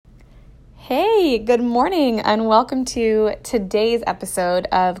Hey, good morning, and welcome to today's episode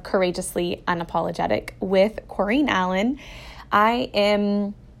of Courageously Unapologetic with Corrine Allen. I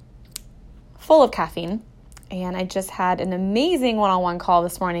am full of caffeine, and I just had an amazing one-on-one call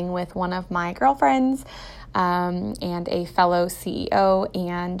this morning with one of my girlfriends and a fellow CEO,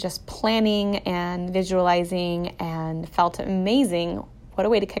 and just planning and visualizing, and felt amazing. What a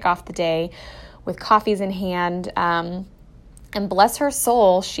way to kick off the day with coffees in hand. And bless her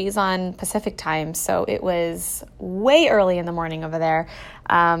soul, she's on Pacific time, so it was way early in the morning over there.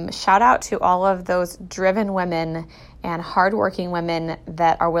 Shout out to all of those driven women and hardworking women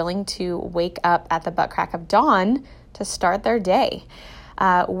that are willing to wake up at the butt crack of dawn to start their day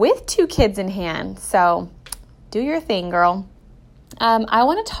with 2 kids in hand. So do your thing, girl. I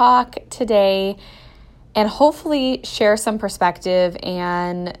want to talk today and hopefully share some perspective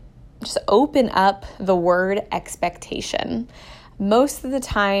and just open up the word expectation. Most of the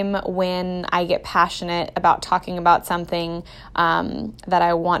time when I get passionate about talking about something that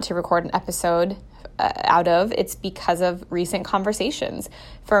I want to record an episode out of, it's because of recent conversations.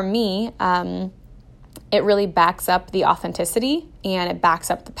 For me, it really backs up the authenticity and it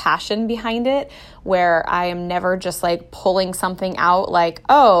backs up the passion behind it, where I am never just like pulling something out like,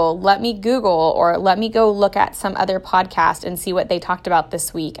 oh, let me Google or let me go look at some other podcast and see what they talked about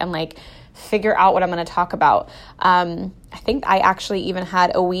this week and like figure out what I'm going to talk about. I think I actually even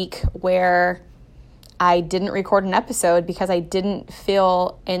had a week where I didn't record an episode because I didn't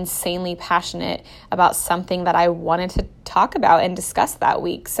feel insanely passionate about something that I wanted to talk about and discuss that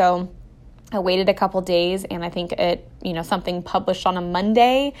week. So I waited a couple days, and I think something published on a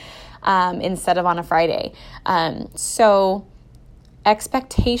Monday instead of on a Friday. So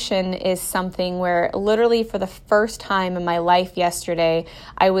expectation is something where literally for the first time in my life yesterday,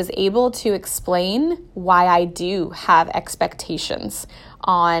 I was able to explain why I do have expectations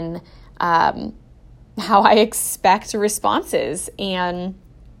on how I expect responses and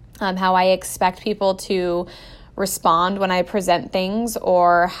how I expect people to respond when I present things,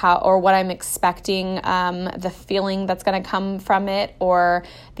 or what I'm expecting, the feeling that's going to come from it, or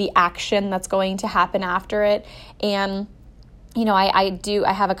the action that's going to happen after it. And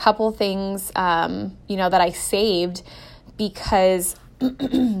I have a couple things that I saved because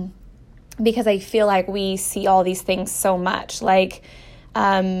I feel like we see all these things so much. Like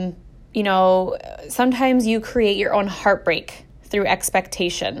sometimes you create your own heartbreak through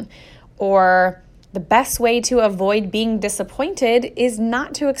expectation, or the best way to avoid being disappointed is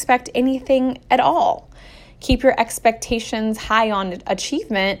not to expect anything at all. Keep your expectations high on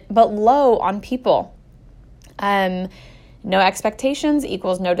achievement, but low on people. No expectations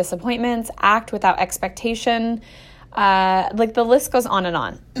equals no disappointments. Act without expectation. The list goes on and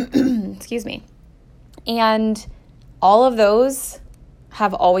on. Excuse me. And all of those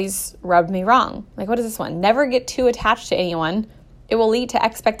have always rubbed me wrong. Like, what is this one? Never get too attached to anyone. It will lead to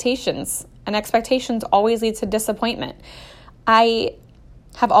expectations. And expectations always lead to disappointment. I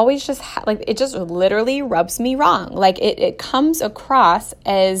have always just it just literally rubs me wrong. Like it comes across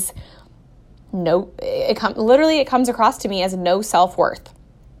as it comes across to me as no self-worth.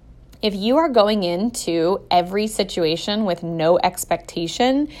 If you are going into every situation with no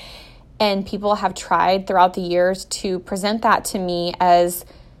expectation, and people have tried throughout the years to present that to me as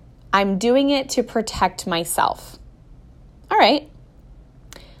I'm doing it to protect myself. All right.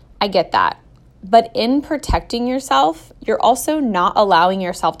 I get that. But in protecting yourself, you're also not allowing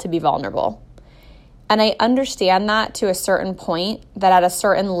yourself to be vulnerable. And I understand that to a certain point, that at a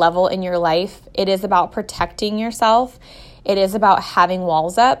certain level in your life, it is about protecting yourself. It is about having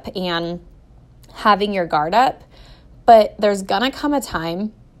walls up and having your guard up. But there's going to come a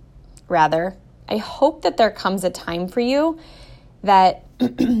time, I hope that there comes a time for you that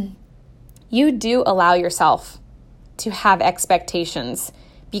you do allow yourself to have expectations,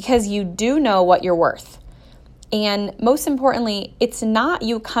 because you do know what you're worth. And most importantly, it's not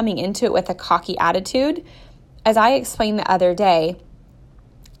you coming into it with a cocky attitude. As I explained the other day,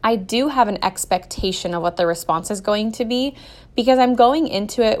 I do have an expectation of what the response is going to be, because I'm going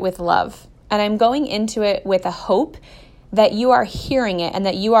into it with love, and I'm going into it with a hope that you are hearing it and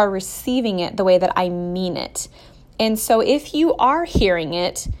that you are receiving it the way that I mean it. And so if you are hearing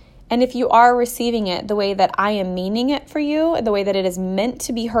it, and if you are receiving it the way that I am meaning it for you, the way that it is meant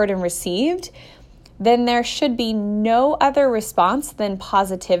to be heard and received, then there should be no other response than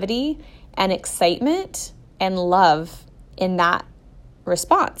positivity and excitement and love in that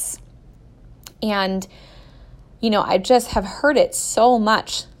response. And, I just have heard it so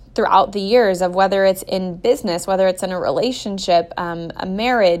much throughout the years, of whether it's in business, whether it's in a relationship, a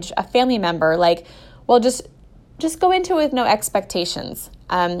marriage, a family member, just just go into it with no expectations.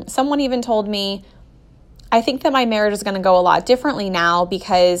 Someone even told me, I think that my marriage is going to go a lot differently now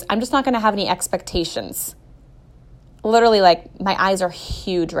because I'm just not going to have any expectations. Literally, like, my eyes are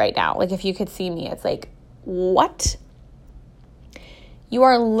huge right now. Like, if you could see me, it's like, what? You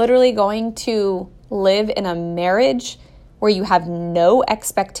are literally going to live in a marriage where you have no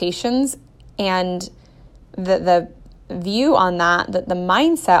expectations, and the view on that, the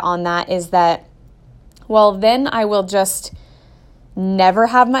mindset on that is that, well, then I will just never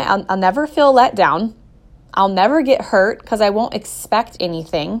have I'll never feel let down. I'll never get hurt because I won't expect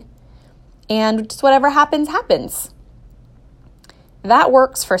anything. And just whatever happens, happens. That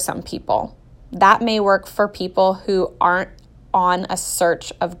works for some people. That may work for people who aren't on a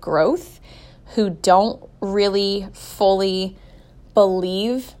search of growth, who don't really fully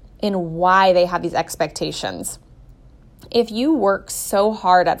believe in why they have these expectations. If you work so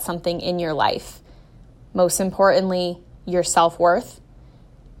hard at something in your life, most importantly, your self-worth,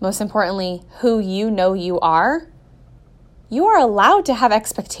 most importantly, who you know you are allowed to have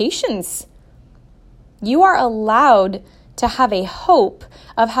expectations. You are allowed to have a hope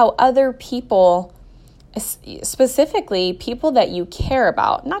of how other people, specifically people that you care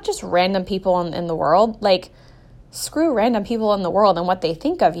about, not just random people in the world, like screw random people in the world and what they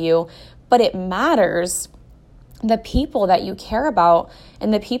think of you, but it matters the people that you care about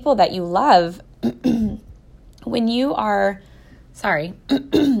and the people that you love. When you are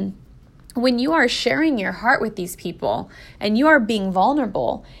sharing your heart with these people and you are being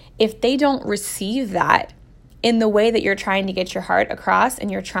vulnerable, if they don't receive that in the way that you're trying to get your heart across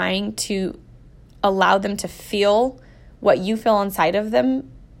and you're trying to allow them to feel what you feel inside of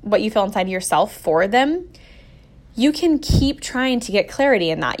them, what you feel inside of yourself for them, you can keep trying to get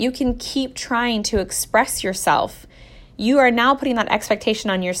clarity in that. You can keep trying to express yourself. You are now putting that expectation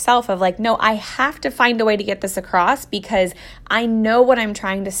on yourself of like, no, I have to find a way to get this across because I know what I'm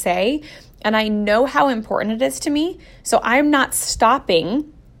trying to say and I know how important it is to me. So I'm not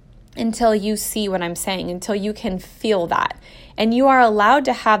stopping until you see what I'm saying, until you can feel that. And you are allowed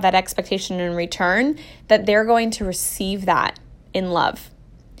to have that expectation in return that they're going to receive that in love.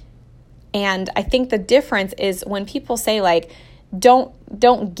 And I think the difference is when people say like, don't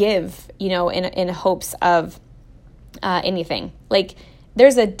give, in hopes of anything. Like,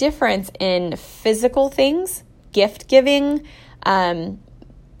 there's a difference in physical things, gift giving,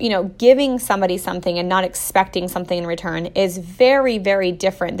 giving somebody something and not expecting something in return is very, very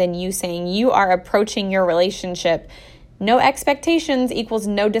different than you saying you are approaching your relationship. No expectations equals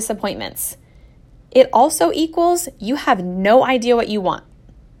no disappointments. It also equals you have no idea what you want.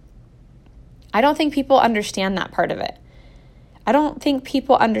 I don't think people understand that part of it. I don't think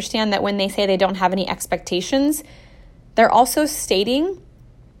people understand that when they say they don't have any expectations, they're also stating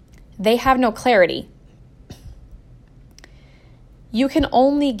they have no clarity. You can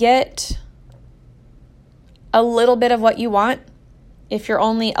only get a little bit of what you want if you're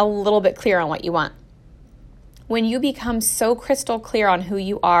only a little bit clear on what you want. When you become so crystal clear on who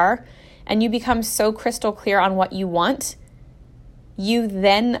you are and you become so crystal clear on what you want, you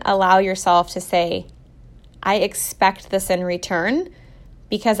then allow yourself to say, I expect this in return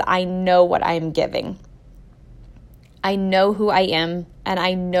because I know what I am giving. I know who I am and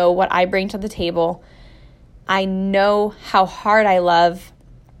I know what I bring to the table. I know how hard I love.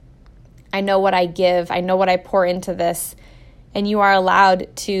 I know what I give. I know what I pour into this. And you are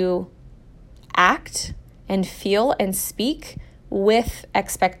allowed to act and feel and speak with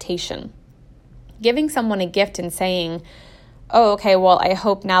expectation. Giving someone a gift and saying, oh, okay, well, I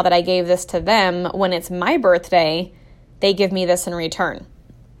hope now that I gave this to them, when it's my birthday, they give me this in return.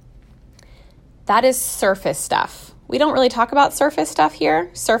 That is surface stuff. We don't really talk about surface stuff here.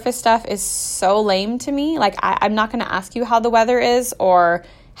 Surface stuff is so lame to me. Like, I'm not going to ask you how the weather is or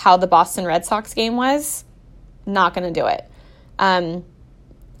how the Boston Red Sox game was. Not going to do it.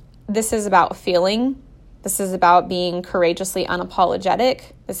 This is about feeling. This is about being courageously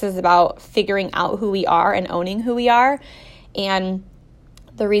unapologetic. This is about figuring out who we are and owning who we are. And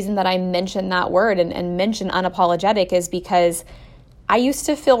the reason that I mention that word and mention unapologetic is because I used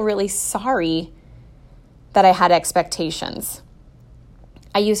to feel really sorry that I had expectations.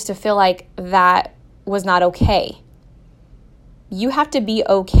 I used to feel like that was not okay. You have to be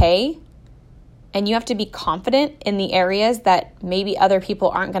okay and you have to be confident in the areas that maybe other people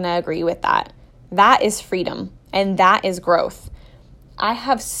aren't going to agree with that. That is freedom and that is growth. I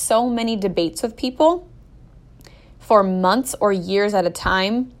have so many debates with people for months or years at a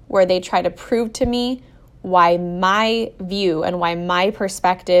time where they try to prove to me why my view and why my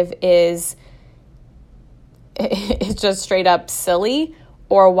perspective is just straight up silly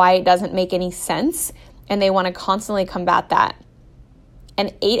or why it doesn't make any sense. and they want to constantly combat that.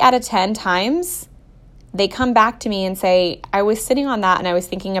 And 8 out of 10 times, they come back to me and say, I was sitting on that and I was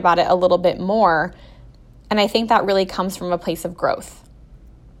thinking about it a little bit more. And I think that really comes from a place of growth.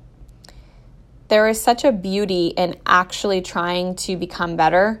 There is such a beauty in actually trying to become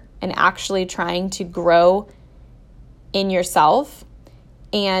better and actually trying to grow in yourself.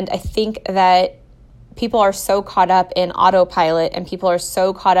 And I think that people are so caught up in autopilot and people are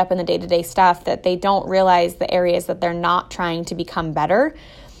so caught up in the day-to-day stuff that they don't realize the areas that they're not trying to become better,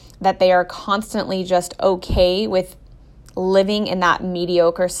 that they are constantly just okay with living in that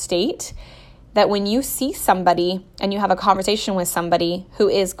mediocre state. That when you see somebody and you have a conversation with somebody who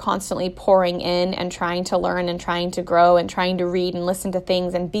is constantly pouring in and trying to learn and trying to grow and trying to read and listen to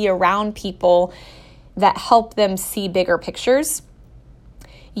things and be around people that help them see bigger pictures,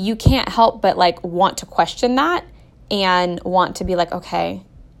 you can't help but want to question that and want to be like, okay,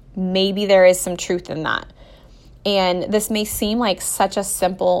 maybe there is some truth in that. And this may seem like such a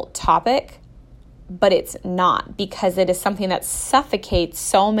simple topic, but it's not, because it is something that suffocates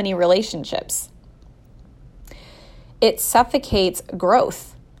so many relationships. It suffocates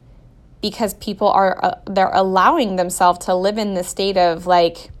growth because people they're allowing themselves to live in the state of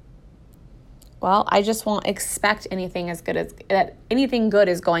well, I just won't expect anything anything good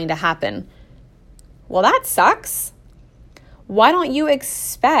is going to happen. Well, that sucks. Why don't you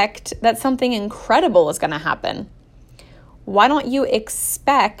expect that something incredible is going to happen? Why don't you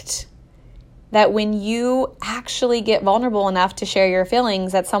expect that when you actually get vulnerable enough to share your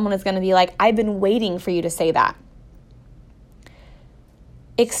feelings, that someone is going to be like, I've been waiting for you to say that.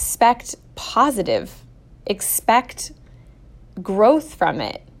 Expect positive. Expect growth from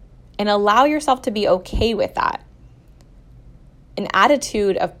it. And allow yourself to be okay with that. An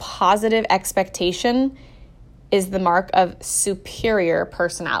attitude of positive expectation is the mark of superior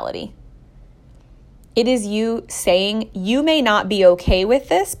personality. It is you saying, you may not be okay with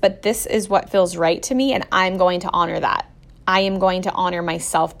this, but this is what feels right to me, and I'm going to honor that. I am going to honor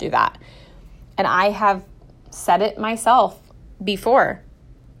myself through that. And I have said it myself before.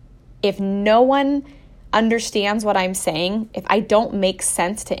 If no one understands what I'm saying, if I don't make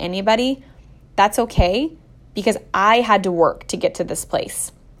sense to anybody, that's okay, because I had to work to get to this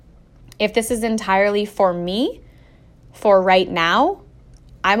place. If this is entirely for me, for right now,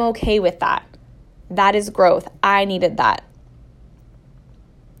 I'm okay with that. That is growth. I needed that.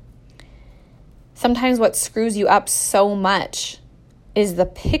 Sometimes what screws you up so much is the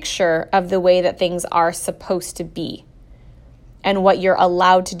picture of the way that things are supposed to be and what you're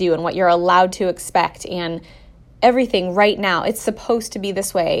allowed to do and what you're allowed to expect and everything right now. It's supposed to be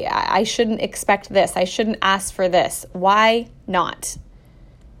this way. I shouldn't expect this. I shouldn't ask for this. Why not?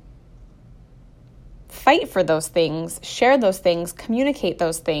 Fight for those things. Share those things. Communicate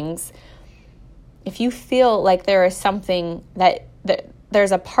those things. If you feel like there is something that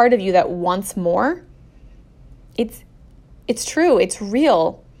there's a part of you that wants more, it's true. It's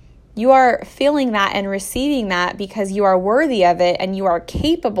real. You are feeling that and receiving that because you are worthy of it and you are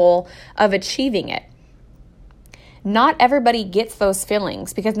capable of achieving it. Not everybody gets those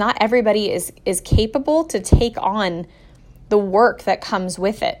feelings because not everybody is capable to take on the work that comes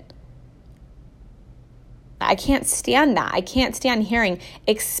with it. I can't stand that. I can't stand hearing,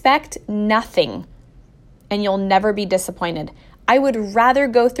 expect nothing and you'll never be disappointed. I would rather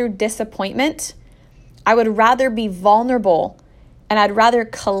go through disappointment. I would rather be vulnerable, and I'd rather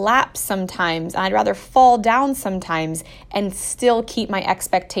collapse sometimes, and I'd rather fall down sometimes and still keep my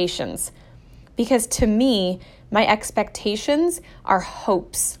expectations. Because to me, my expectations are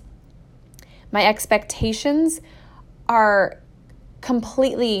hopes. My expectations are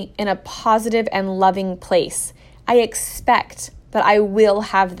completely in a positive and loving place. I expect that I will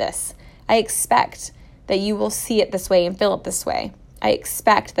have this. I expect that you will see it this way and feel it this way. I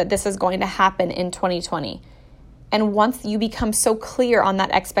expect that this is going to happen in 2020. And once you become so clear on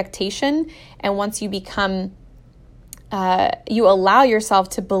that expectation, and once you become, you allow yourself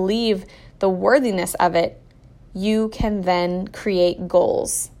to believe the worthiness of it, you can then create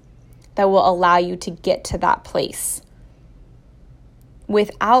goals that will allow you to get to that place.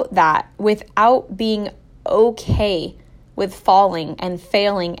 Without that, without being okay with falling and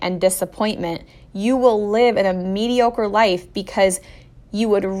failing and disappointment, you will live in a mediocre life because you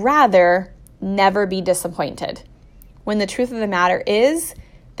would rather never be disappointed. When the truth of the matter is,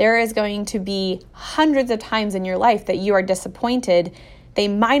 there is going to be hundreds of times in your life that you are disappointed. They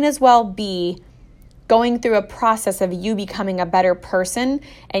might as well be going through a process of you becoming a better person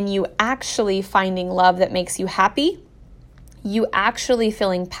and you actually finding love that makes you happy, you actually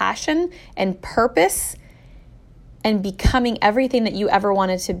feeling passion and purpose, and becoming everything that you ever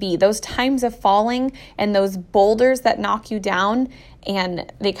wanted to be. Those times of falling and those boulders that knock you down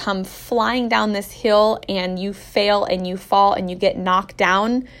and they come flying down this hill and you fail and you fall and you get knocked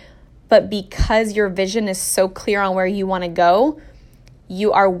down, but because your vision is so clear on where you want to go,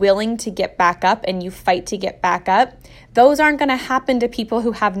 you are willing to get back up and you fight to get back up. Those aren't going to happen to people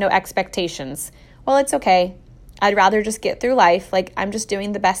who have no expectations. Well, it's okay. I'd rather just get through life. Like, I'm just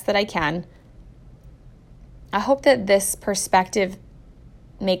doing the best that I can. I hope that this perspective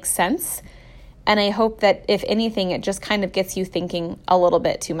makes sense. And I hope that if anything, it just kind of gets you thinking a little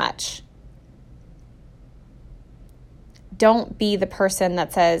bit too much. Don't be the person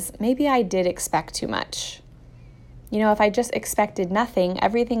that says, maybe I did expect too much. If I just expected nothing,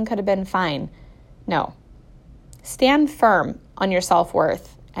 everything could have been fine. No. Stand firm on your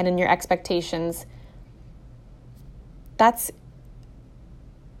self-worth and in your expectations.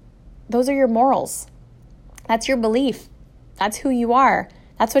 Those are your morals. That's your belief. That's who you are.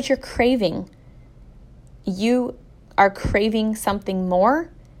 That's what you're craving. You are craving something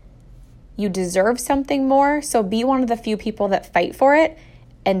more. You deserve something more. So be one of the few people that fight for it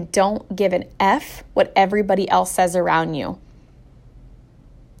and don't give an F what everybody else says around you.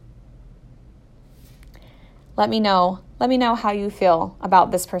 Let me know how you feel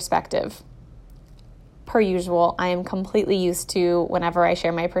about this perspective. Per usual, I am completely used to, whenever I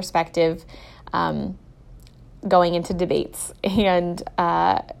share my perspective, going into debates and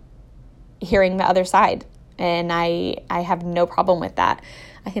hearing the other side. And I have no problem with that.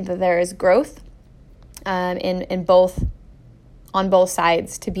 I think that there is growth on both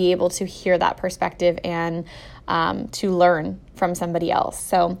sides to be able to hear that perspective and to learn from somebody else.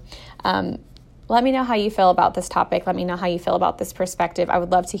 So let me know how you feel about this topic. Let me know how you feel about this perspective. I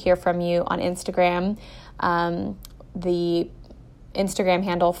would love to hear from you on Instagram. The Instagram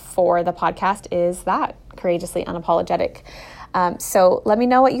handle for the podcast is that, Courageously Unapologetic. So let me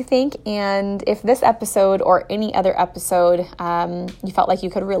know what you think. And if this episode or any other episode, you felt like you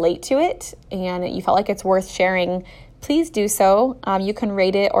could relate to it and you felt like it's worth sharing, please do so. You can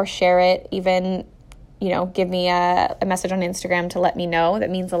rate it or share it. Even, give me a message on Instagram to let me know. That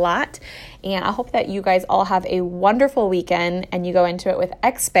means a lot. And I hope that you guys all have a wonderful weekend and you go into it with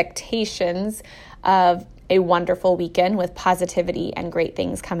expectations of a wonderful weekend with positivity and great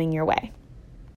things coming your way.